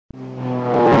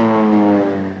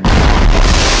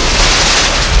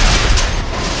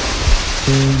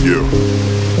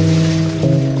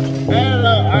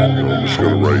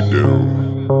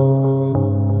down.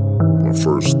 My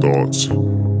first thoughts,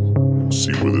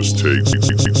 see where this takes.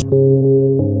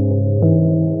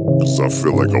 Cause I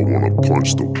feel like I wanna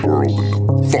punch the world in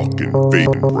the fucking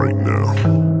face right now.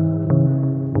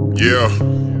 Yeah.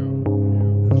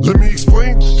 Let me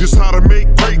explain just how to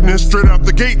make greatness. Straight out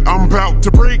the gate, I'm about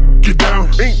to break it down.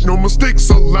 Ain't no mistakes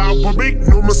allowed, but make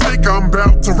no mistake, I'm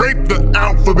about to rape the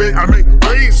alphabet. I may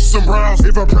raise some brows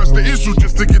if I press the issue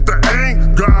just to get the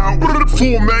anger out.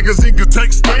 Full magazine could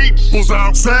take staples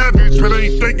out. Savage, but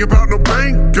ain't thinking about no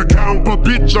bank account. But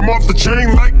bitch, I'm off the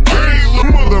chain like Kayla.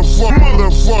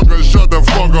 Motherfucker, shut the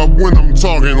fuck up when I'm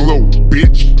talking low,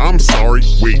 bitch. I'm sorry,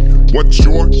 wait, what's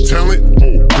your talent?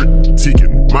 Oh,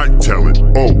 critiquing my talent.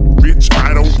 Oh, bitch,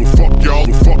 I don't give a fuck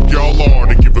y'all are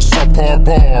to give a subpar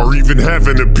bar or even have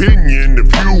an opinion.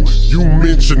 If you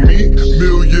mention me,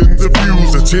 millions of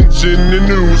views, attention and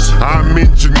news. I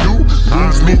mention you,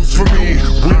 lose for me,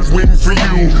 win for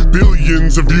you.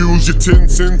 Billions of views, your 10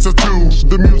 cents or 2.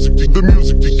 The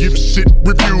music to give shit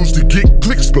reviews, to get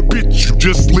clicks, but bitch, you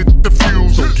just lit the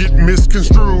fuse. Don't get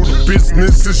misconstrued,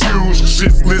 business is huge,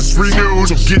 shit list renewed.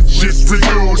 So get shit to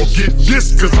do, don't get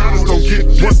this, cause I just don't get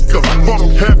what the fuck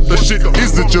half the shit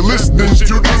is that you're listening to.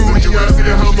 You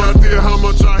idea how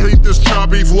much I hate this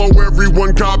choppy flow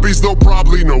everyone copies, they'll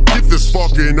probably know. Get this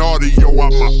fucking audio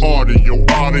out my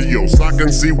audios. I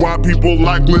can see why people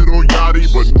like Lil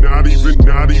Yachty, but not even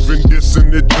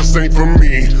dissing, it just ain't for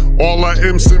me. All I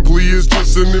am simply is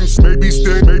just an imp.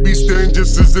 Maybe Stan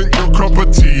just isn't your cup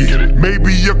of tea.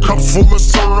 Maybe a cup full of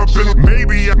syrup, and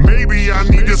maybe I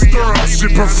need to stir up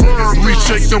shit. Preferably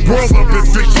shake the world up and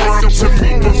fix her up to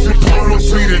people. Y'all want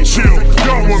me to chill,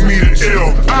 y'all want me to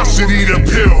ill. I should eat a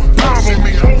pill. Follow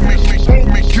me, hold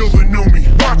me, kill the new me.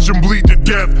 Watch him bleed to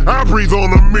death. I breathe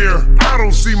on a mirror. I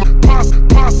don't see my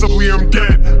possibly I'm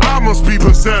dead. I must be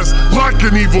possessed like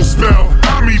an evil spell.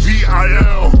 I'm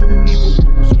EVIL.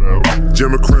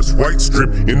 Democrat's white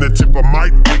strip in the tip of my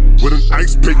dick with an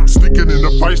ice pick, sticking in a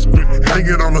vice grip,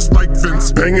 hanging on a spike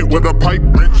fence, bang it with a pipe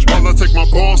wrench while I take my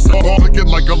balls out, flick it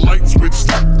like a light switch.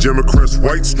 Democrat's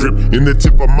white strip in the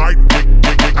tip of my dick,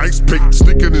 ice pick,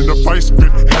 sticking in a vice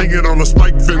grip, hanging on a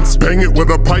spike fence, bang it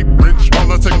with a pipe wrench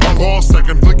while I take my balls out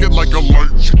and flick it like a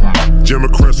light.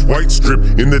 Democrat's white strip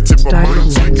in the tip of my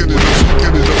sticking in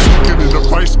a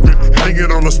vice grip, hanging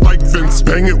on a spike fence,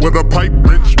 bang it with a pipe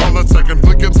wrench while I take and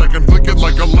flick it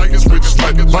like a light switch.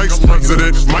 Vice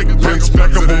President Mike Pence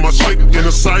back up on my shit in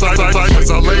a side as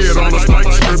I lay it on a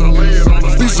spike strip.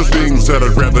 These are things that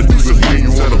I'd rather do than hear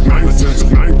you on a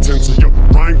 9/10 of your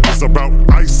rhyme is about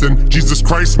ice and Jesus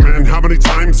Christ, man. How many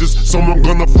times is someone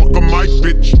gonna fuck a mic,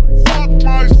 bitch? Fuck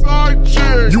my side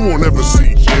chick. You won't ever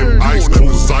see him. Ice cold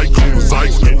as ice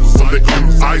get. So the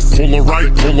M ice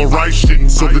polarize shit.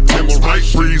 So the Tim's might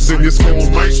freeze and your skull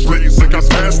might split. Think I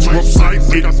passed you upside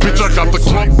it. Bitch, I got the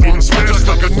clump in smashed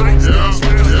like a knife.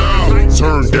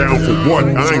 Turn down for what?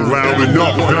 I ain't loud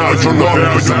enough. Now turn the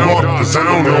volume up, cause I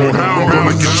don't know how I'm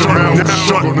gonna get your mouth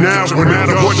shut now. No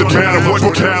matter what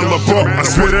caliber, I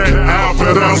swear that I'll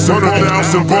bet out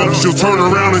 100,000 bucks. You'll turn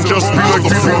around and just be like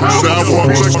the fuck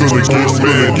Starbucks. Gonna get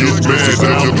mad.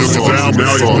 Now you just take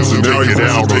it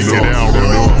out.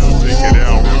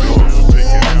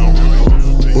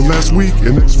 Well, last week,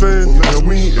 an ex-fan asked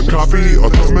me a copy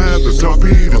of the math, the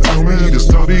copy to tell me to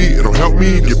study. It'll help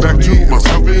me get back to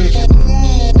myself.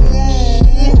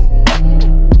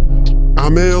 I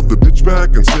mailed the bitch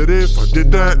back and said if I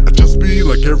did that, I'd just be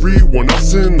like everyone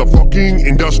else in the fucking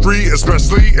industry,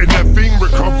 especially an effing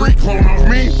recovery clone of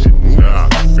me.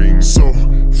 Nothing. So,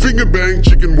 finger bang,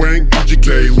 chicken wang,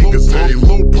 PGK,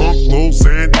 low pump, low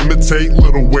sand, imitate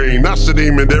Lil Wayne. I should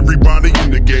aim at everybody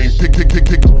in the game. Pick.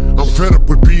 I'm fed up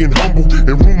with being humble,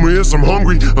 and rumor is I'm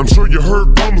hungry. I'm sure you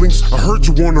heard rumblings. I heard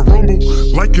you wanna rumble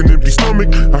like an empty stomach.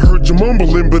 I heard you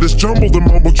mumbling, but it's jumbled and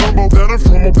mumble jumble. That I'm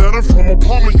from,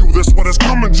 palming you. That's what it's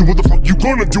coming to. What the fuck you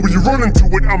gonna do when you run into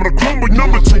it? I'm gonna crumble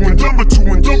number two and dump on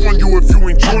you if you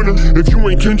ain't joining. If you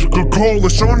ain't Kendrick or Cole or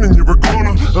Sean, then you're a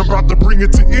goner. I'm about to bring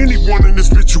it to anyone in this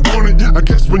bitch you want it. I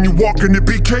guess when you walk in the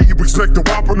BK, you expect a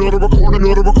whopper, not a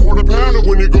recorder pounder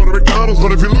when you go to McDonald's.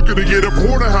 But if you're looking to get a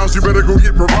porterhouse, you better go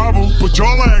get Bravo. But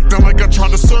y'all acting like I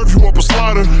tried to serve you up a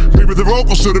slider. Maybe the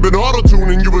vocal should have been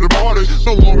auto-tuning, you would have bought it.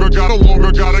 No longer got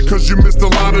it, cause you missed the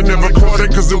line and never caught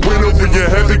it. Cause it went over your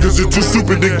head because you're too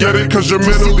stupid to get it. Cause you're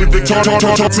mentally retarded,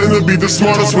 tend to be the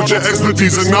smartest with your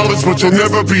expertise and knowledge. But you'll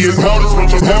never be as hardest,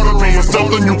 but you'll never be as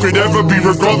something you could ever be.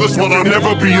 Regardless, what I'll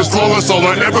never be as flawless, all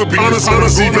I ever be is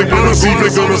honest. Even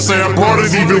gonna say I brought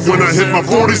it, even when I hit my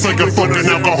 40s like a fucking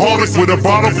alcoholic. alcoholic with a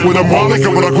bottle, with a molly,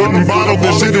 but I couldn't bottle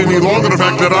this shit any longer. The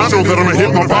fact that I know that I'ma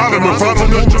hit my bottom and fall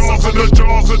from the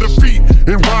jaws of defeat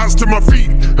and rise to my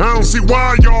feet. I don't see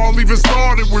why y'all even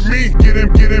started with me.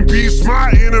 Getting peace,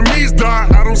 my enemies die.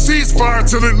 I don't cease fire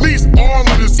till at least all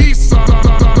of this east side.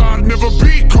 I'd never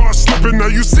be caught slipping. Now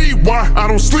you see why I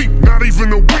don't sleep, not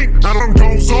even a wink. I don't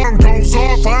goes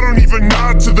off. I don't even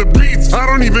nod to the beats. I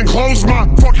don't even close my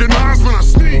fucking eyes when I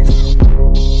sneeze.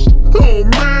 Oh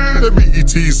man, that BET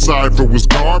cipher was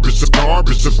garbage.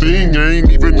 The thing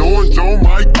ain't even orange. Oh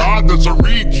my God, that's a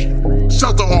reach.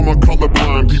 Shout to all my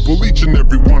colorblind people, each and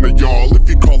every one of y'all. If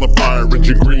you call a fire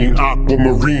engine green,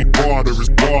 aquamarine, water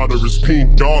is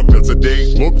pink. Dog, that's a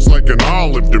date, looks like an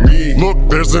olive to me. Look,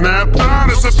 there's an apple,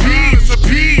 it's a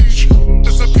peach.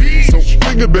 So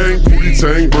finger bang, booty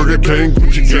tang, Burger King,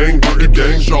 Gucci gang, Burger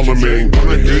gang, Charlemagne.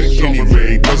 Wanna hate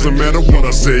anyway, doesn't matter what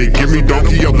I say. Give me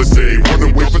donkey of the day,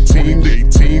 wanna wait for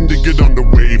 18 to get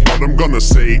underway. But I'm gonna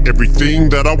say everything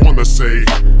that I wanna say.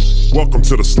 Welcome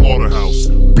to the slaughterhouse,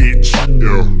 bitch.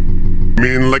 Yeah.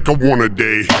 Man, like I want a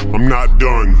day, I'm not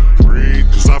done.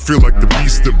 Cause I feel like the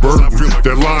beast of burden.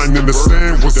 That line in the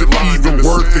sand, was it even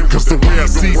worth it? Cause the way I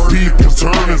see people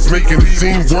turn is making it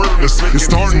seem worthless. It's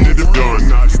starting to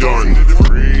done.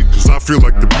 Cause I feel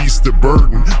like the beast of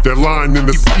burden. That line in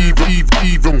the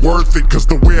even worth it? Cause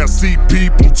the way I see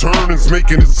people turn is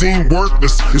making it seem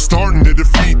worthless. It's starting to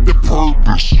defeat the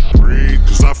purpose.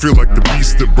 Cause I feel like the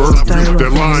beast of burden.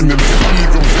 That line in the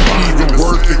even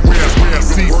worth it? Way I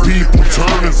see people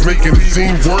turn is making it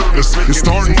seem worthless. It's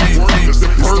starting to defeat the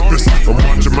purpose. I'm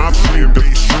watching my frame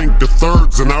shrink to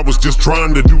thirds, and I was just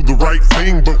trying to do the right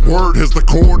thing. But word has the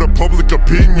court of public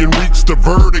opinion reached a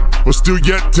verdict, but still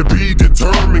yet to be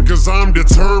determined. Cause I'm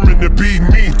determined to be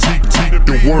me. Teach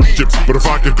the worship. But if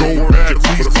I could go back,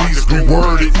 please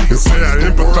reword it and say I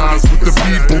empathize with the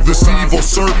people. This evil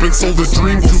serpent sold a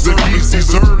dream to the easy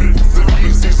deserted.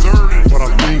 But I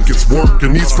think it's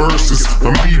working these verses.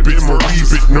 I'm a bit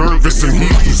nervous, and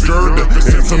he's too scared to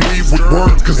answer me with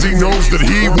words, cause he knows that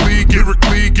he will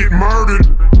get murdered.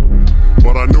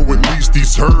 But I know at least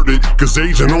he's heard it, cause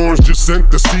Agent Orange just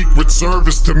sent the Secret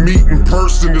Service to meet in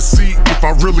person to see if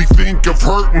I really think of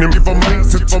hurting him. If I'm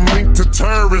linked to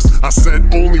terrorists, I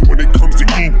said only when it comes to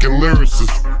ink and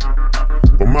lyricists.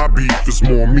 But my beef is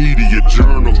more media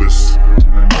journalists.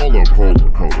 Hold up.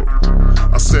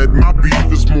 I said my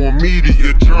beef is more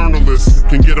media journalists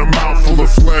can get a mouthful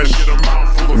of flesh.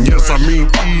 And yes, I mean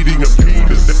eating a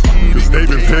penis. Cause they've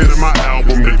been panning my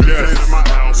album to death.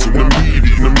 So the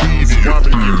media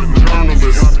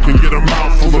journalists can get a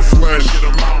mouthful of flesh.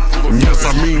 And yes,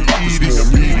 I mean eating a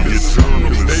media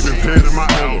journalist. They've been panning my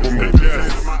album to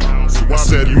death. So I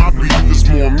said my beef is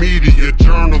more media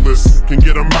journalists can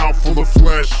get a mouthful of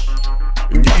flesh.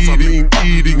 And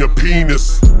eating a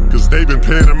penis, cause they've been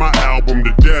panning my album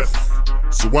to death.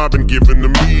 So I've been giving the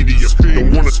media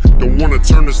don't wanna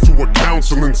turn this to a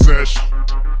counseling sesh,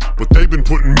 but they've been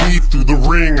putting me through the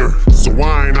ringer. So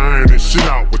I ain't ironing shit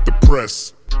out with the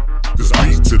press. This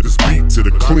beat to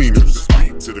the cleaners.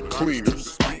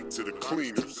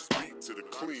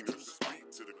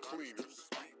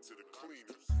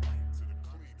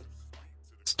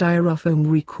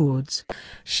 Stirofome Records.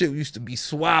 Shit used to be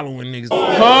swallowing niggas.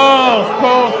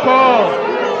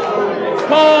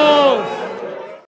 Pause.